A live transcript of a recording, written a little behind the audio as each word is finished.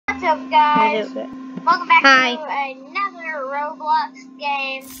What's up, guys? What's up? Welcome back Hi. to another Roblox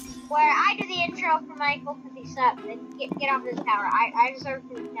game where I do the intro for Michael because he sucks. And get off this tower. I deserve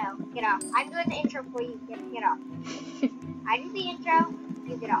to know. Get off. I'm doing the intro for you. Get off. I do the intro.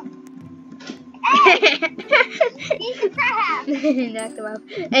 You get off. Hey! He's a crap! Knocked him out.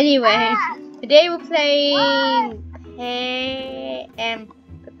 Anyway, today we're playing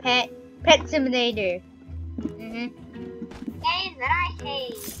Pet Simulator. Game that I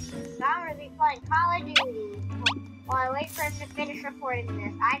hate. So I'm gonna be playing Call of Duty while I wait for him to finish recording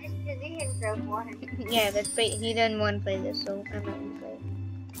this. I just did the intro for him. Yeah, that's great. He doesn't want to play this, so I'm not gonna play it.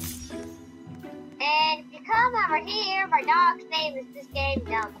 And if you come over here, my dog's name is this game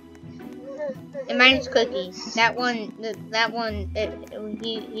dumb. And mine's Cookie. That one,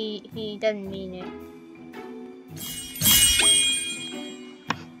 he doesn't mean it.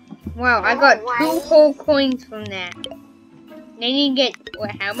 Wow, I got 2 whole coins from that. Then you get,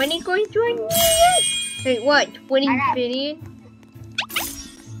 what, how many coins do I need to get? Wait, what, 20 billion?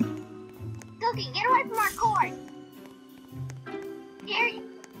 Cookie, get away from our coin. Here you.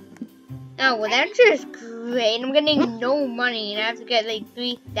 Oh, well that's just great. I'm getting no money and I have to get like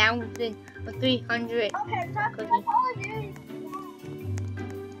 3,000 or 300 Okay, talk cookies. about Call of Duty.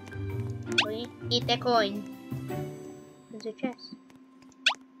 Please eat that coin. There's a chest.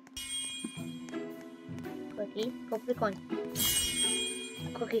 Cookie, go for the coin.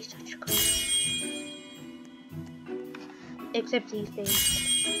 Cookie's such a good. Except these things.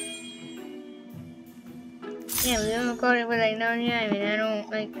 Yeah, we don't record it with like 99. I mean, I don't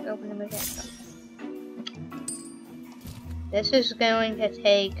like opening my chest. This is going to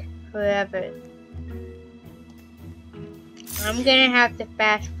take forever. I'm gonna have to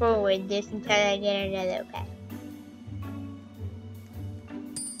fast forward this until I get another pet.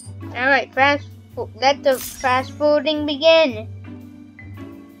 Alright, let the fast forwarding begin.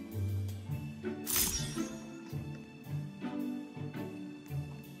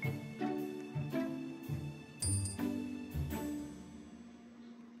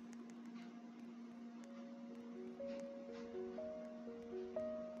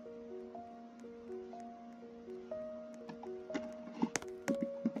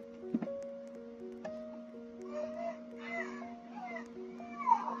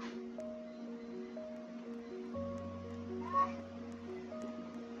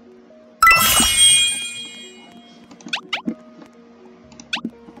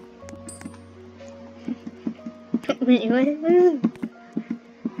 Wait, what?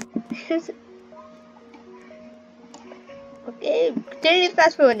 Okay, continue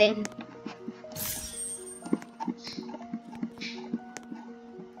fast forwarding.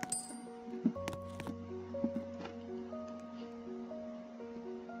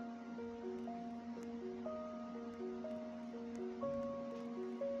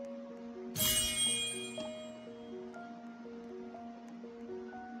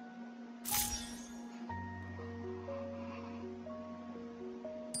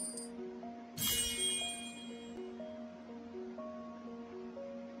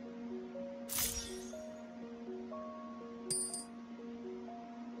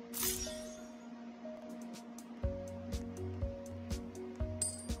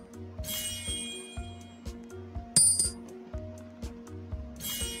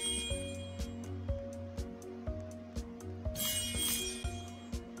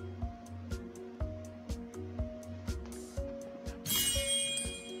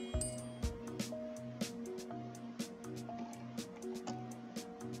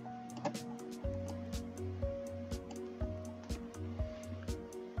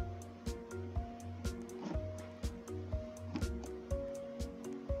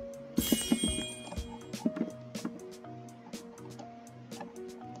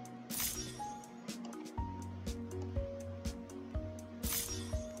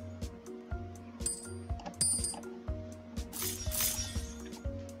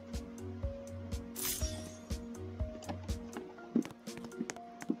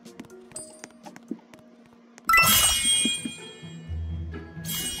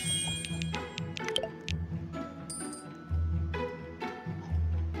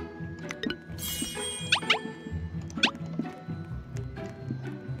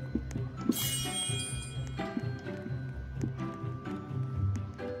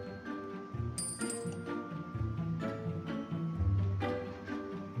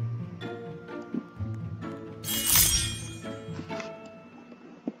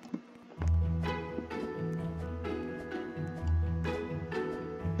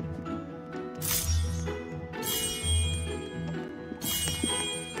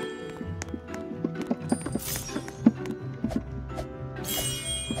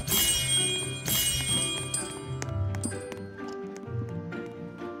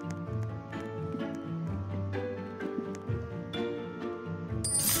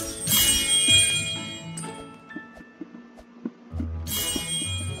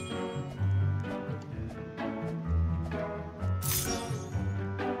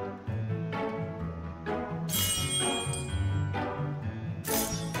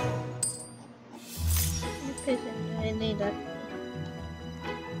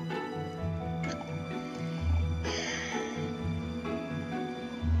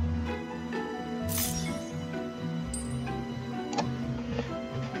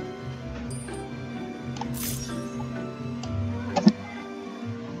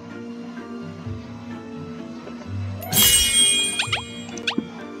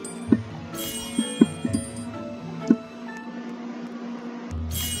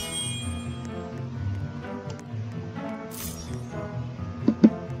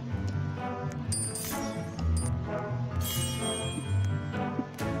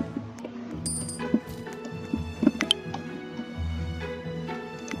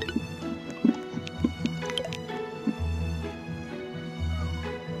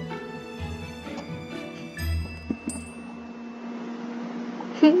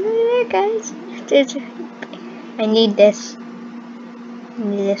 Guys, I need this. I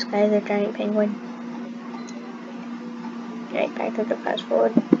need this, guys, a giant penguin. Right, back to the fast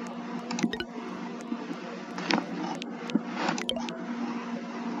forward.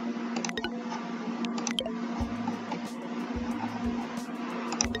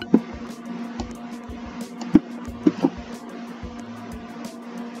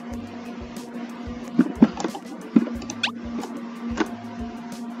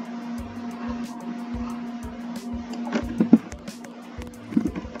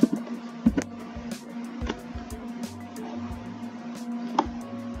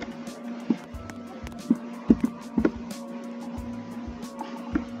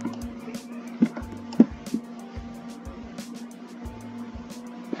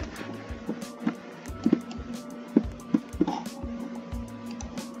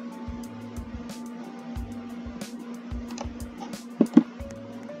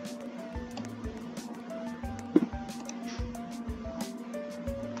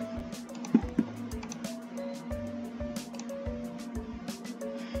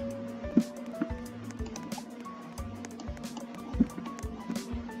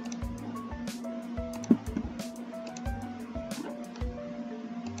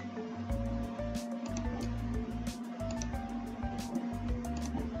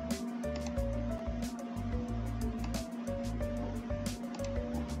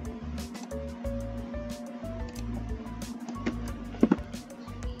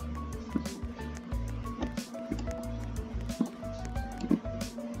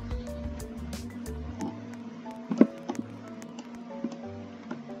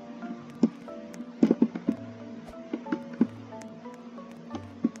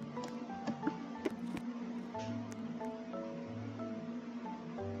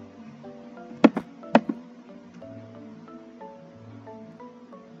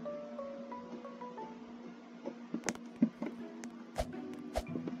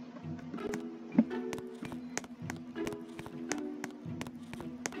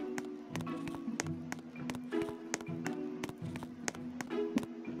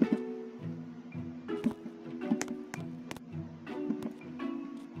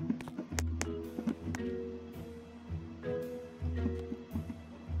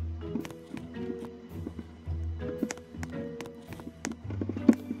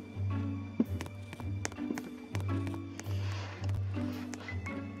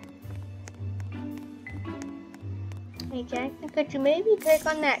 Hey Jackson, could you maybe click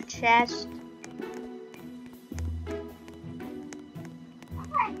on that chest?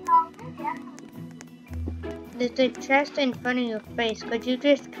 There's a chest in front of your face. Could you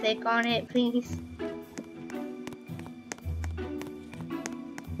just click on it, please?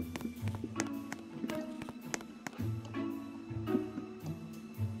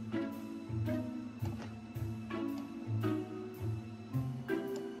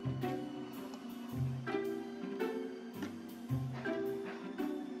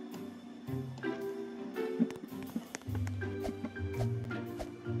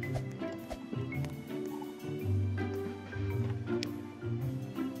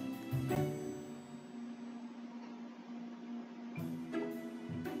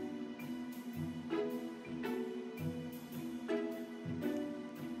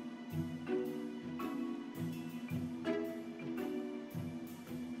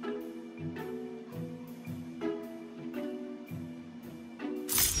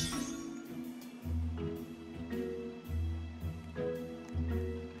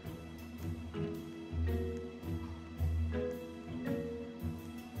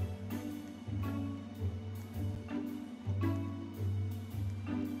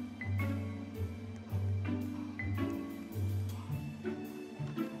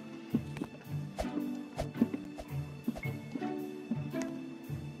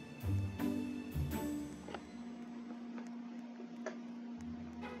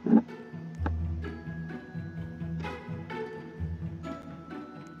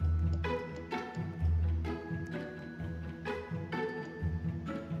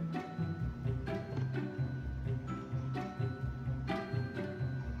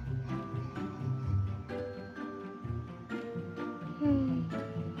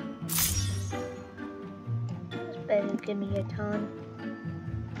 Better give me a ton.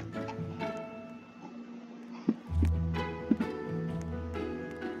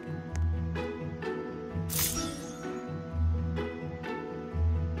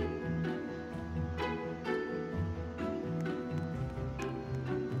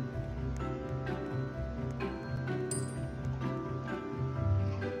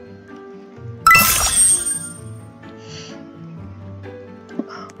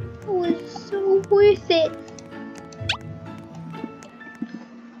 worth it.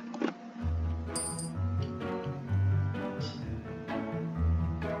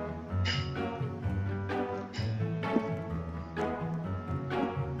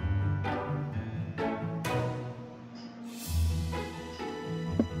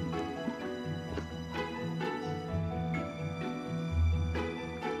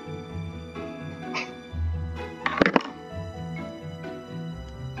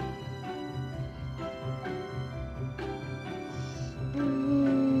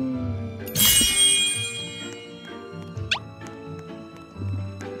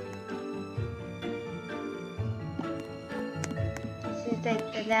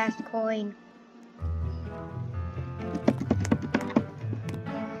 Like the last coin.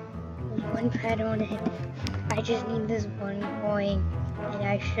 There's one pet on it. I just need this one coin, and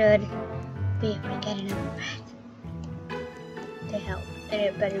I should be able to get another pet to help. And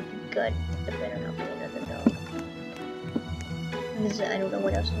it better be good. It better not be another dog. And this is, I don't know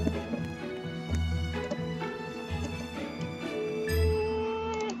what else I'm gonna do.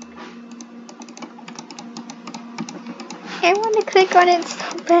 I want to click on it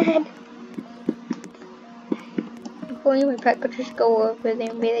so bad. If only my pet could just go over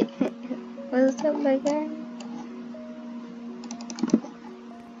there and be like, what's up, my guy?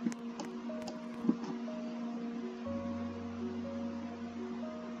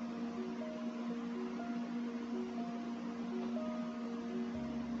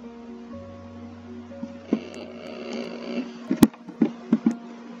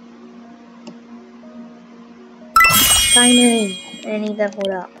 Finally, and he leveled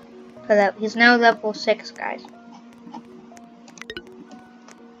up. So that he's now level 6, guys.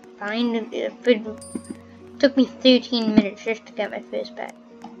 It took me 13 minutes just to get my first pet.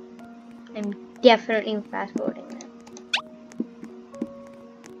 I'm definitely fast forwarding that.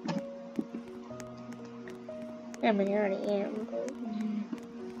 I mean, I already am. But...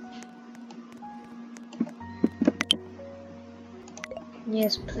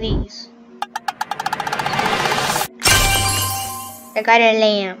 yes, please. I got a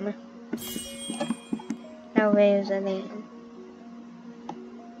lamb. Now where's a lamb?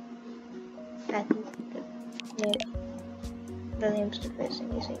 I think the lamb's the first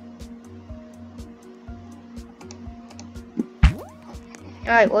thing you see.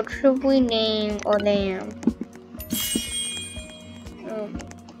 Alright, what should we name our lamb?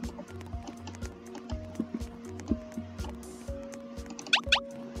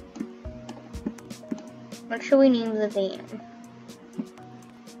 What should we name the lamb?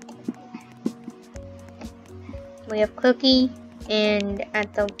 We have Cookie, and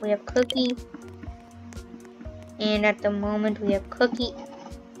at the moment we have Cookie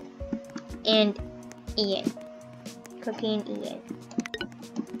and Ian. Cookie and Ian.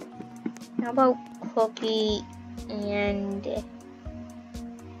 How about Cookie and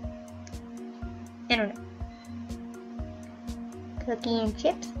I don't know. Cookie and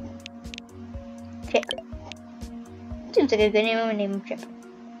Chips? Chip. Seems like a good name. I'm gonna name him Chip.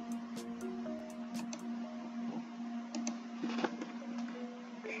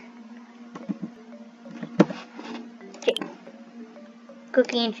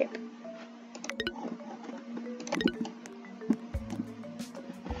 Cookie and Chip.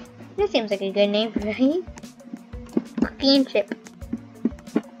 That seems like a good name, right? Cookie and Chip.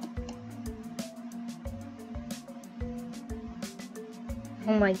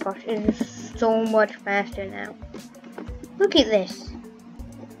 Oh my gosh, it is so much faster now. Look at this.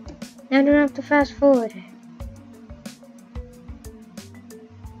 Now I don't have to fast forward.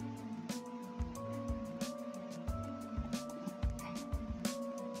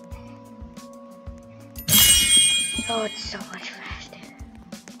 Oh, it's so much faster.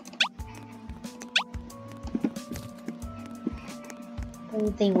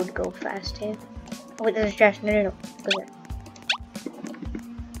 They would go faster. Oh, wait, there's a chest. No. Go there.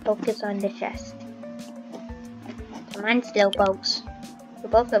 Focus on the chest. Come on, slowpokes. We're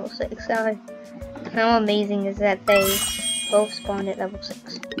both level 6. How amazing is that they both spawned at level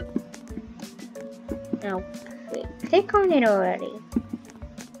 6? Now, click on it already.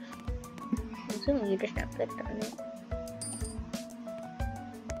 I'm assuming you just not clicked on it.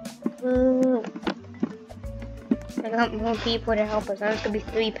 Woo. I got more people to help us. There's gonna be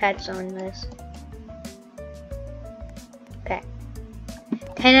 3 pets on this. Okay.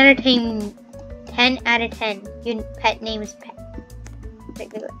 10 out of 10. 10 out of 10. Your pet name is Pet.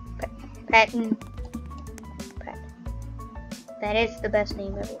 Pet. That is the best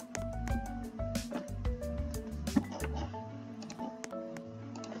name ever.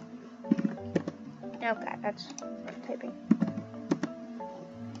 Okay, that's typing.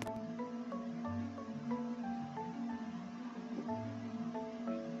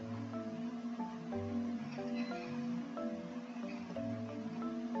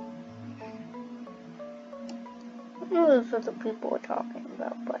 know that's what the people are talking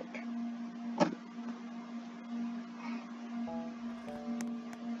about, but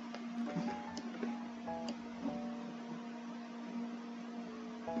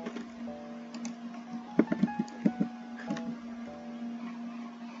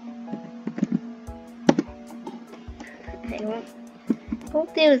I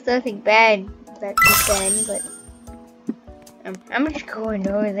hope there was nothing bad that you said, but I'm just going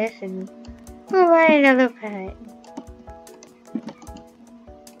over this and we'll find another pet.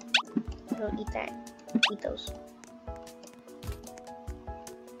 Don't eat that. Eat those.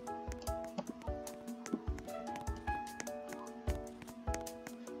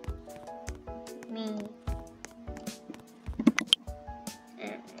 Me.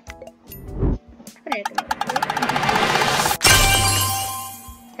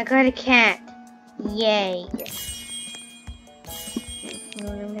 I got a cat. Yay.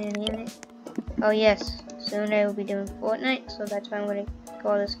 Oh yes, soon I will be doing Fortnite, so that's why I'm gonna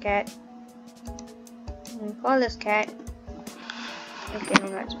call this cat. Call this cat. Okay,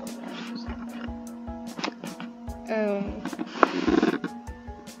 I'm not supposed to.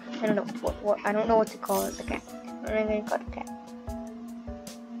 I don't know what I don't know what to call the cat. I'm gonna call the cat.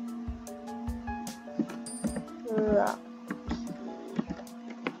 Lucky.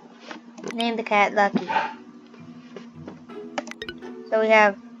 Name the cat Lucky. So we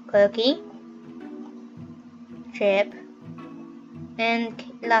have Cookie, Chip, and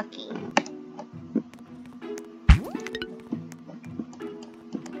Lucky.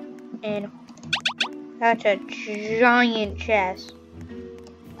 And that's a giant chest.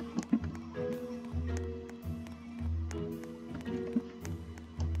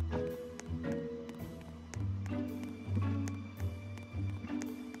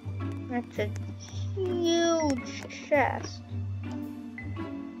 That's a huge chest.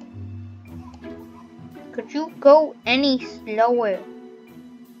 Could you go any slower?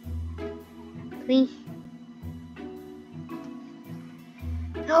 Please.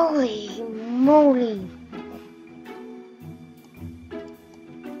 Holy moly.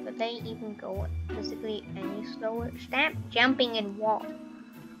 Could they even go physically any slower? Stop jumping and walk.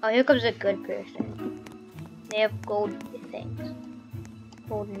 Oh, here comes a good person. They have gold things.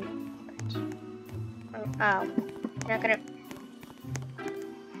 Golden. Oh. Not gonna.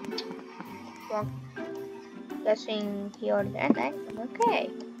 Well, guessing he already had that. Okay.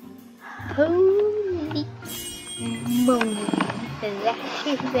 Holy moly. That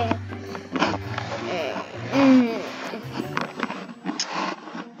is there.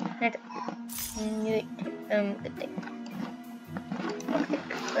 That's good thing.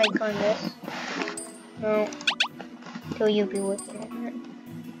 Like on this. No. Till you be working on it.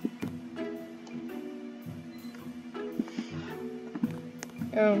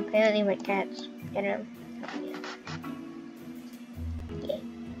 Apparently my cat's gonna. Okay.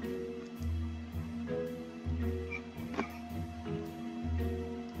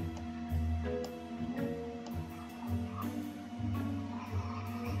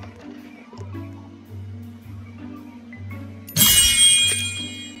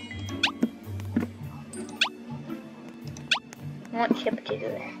 I want Chip to do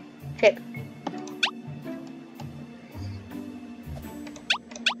that. Chip.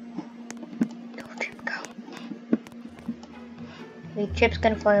 Go, Chip, go. Wait, Chip's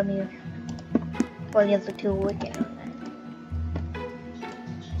gonna follow me around. While the other two are working on that.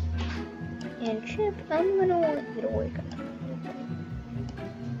 And Chip, I'm gonna want you to work on that.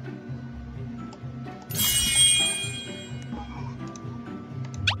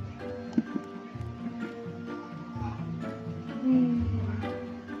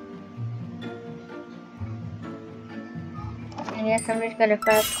 I guess I'm just gonna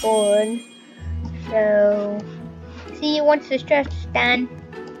fast forward. So, see you once the stress is done.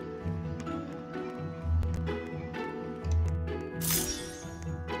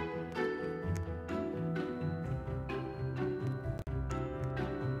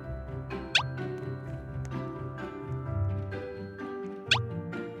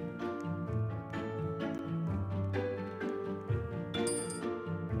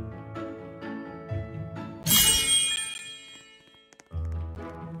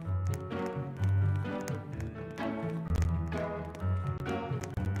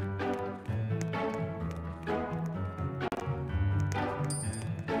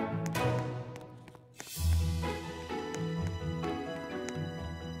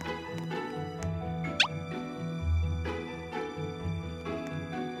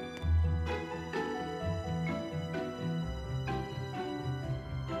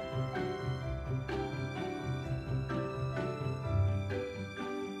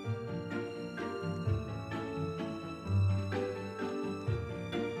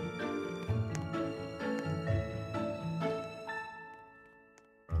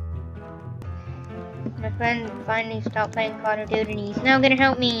 My friend finally stopped playing Call of Duty and he's now gonna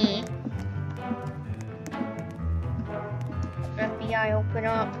help me. FBI, open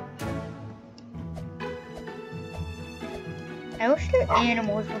up. I wish the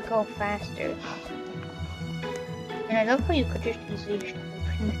animals would go faster. And I love how you could just easily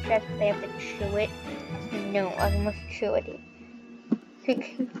open the chest, but they have to chew it. No, I must chew it. You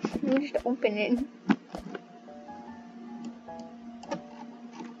just open it.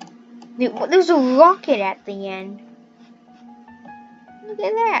 There's a rocket at the end. Look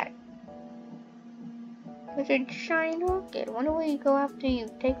at that. There's a giant rocket. I wonder where you go after you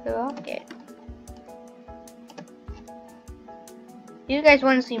take the rocket. If you guys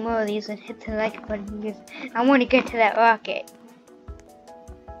want to see more of these, then hit the like button because I want to get to that rocket.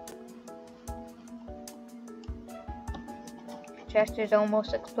 Chester's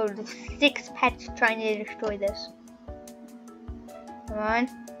almost exploded. 6 pets trying to destroy this. Come on.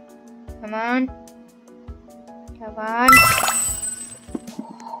 Come on. Come on.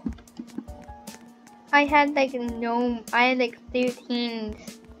 I had like 13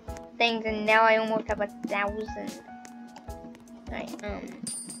 things and now I almost have 1,000. Right, need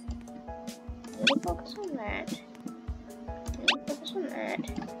to focus on that. Need to focus on that.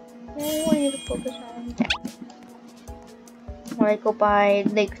 Oh, I need to focus on that. Or I go buy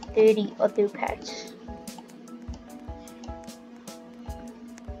like 30 other pets.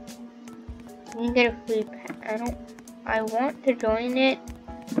 You get a free pet. I want to join it,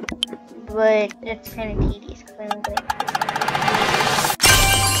 but it's kind of tedious because I don't like.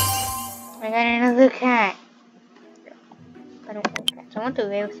 I got another cat. I don't like cats. I want the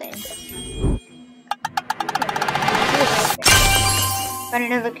real thing. Got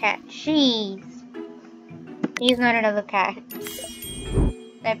another cat. Jeez. He's not another cat.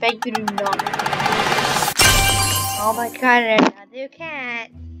 I beg you do not. Oh my god, another cat.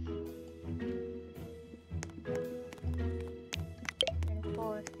 And of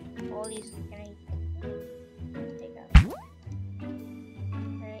course, all these can I take out.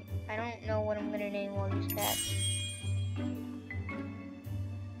 Right, I don't know what I'm gonna name all these cats.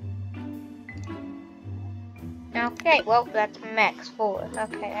 Okay, well, that's max 4.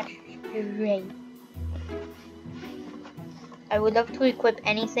 Okay, that's great. I would love to equip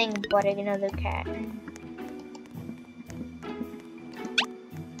anything but another cat.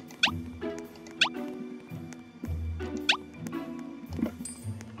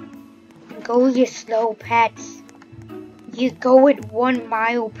 Go, you slow pets. You go at 1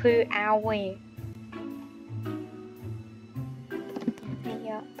 mile per hour. Yup.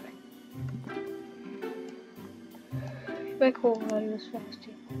 My cool water was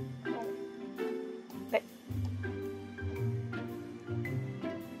faster. But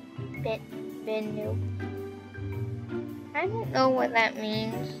no. I don't know what that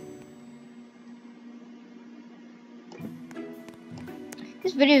means.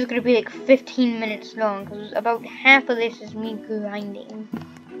 This video is gonna be like 15 minutes long because about half of this is me grinding.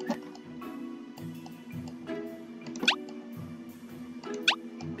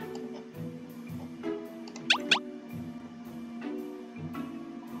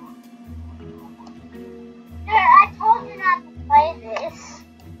 I told you not to play this.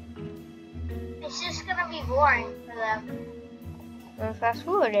 It's just gonna be boring for them. Well, fast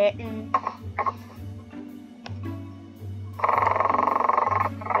forward it and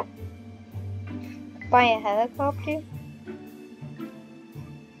buy a helicopter.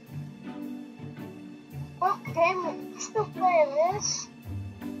 Okay, you still playing this?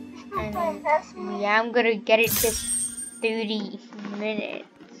 You still playing Destiny? Yeah, I'm gonna get it to 30 minutes.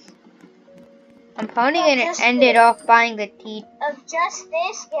 I'm probably gonna end it off buying the T. Of just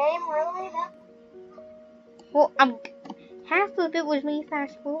this game, really? Well, half of it was me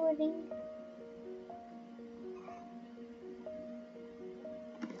fast forwarding.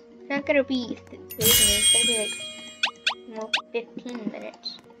 It's not gonna be 30 minutes, it's gonna be like almost 15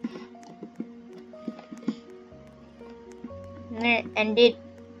 minutes. I'm gonna end it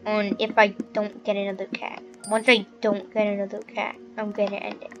on if I don't get another cat. Once I don't get another cat, I'm gonna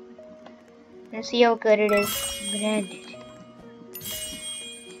end it. And see how good it is. I'm gonna end it.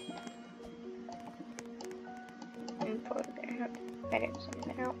 I'm probably gonna have to edit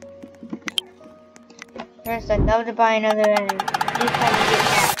something out. Yes, I'd love to buy another enemy. Please tell me to get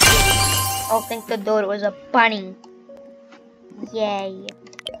cat. Oh, thank the door, it was a bunny. Yay.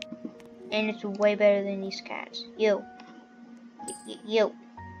 And it's way better than these cats. You. You.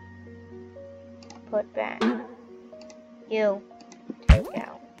 Put back. You. Take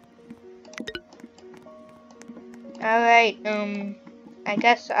out. Alright, I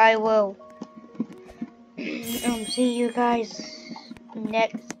guess I will see you guys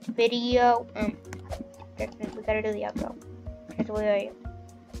next video. gotta do the outro. That's where are you?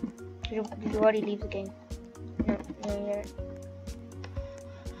 Did you already leave the game? No, you're...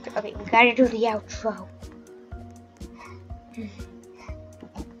 Okay, we gotta do the outro.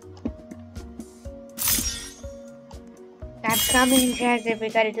 Now comment in chat if we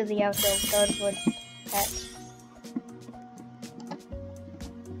gotta do the outro. That's what that.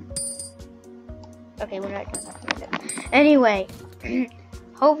 Okay, we're not doing that. Anyway,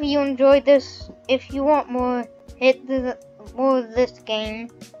 hope you enjoyed this. If you want more, hit the more of this game.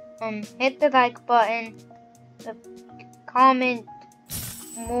 Hit the like button. Comment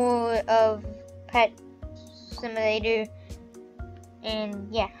more of Pet Simulator. And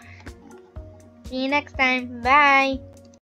yeah. See you next time. Bye.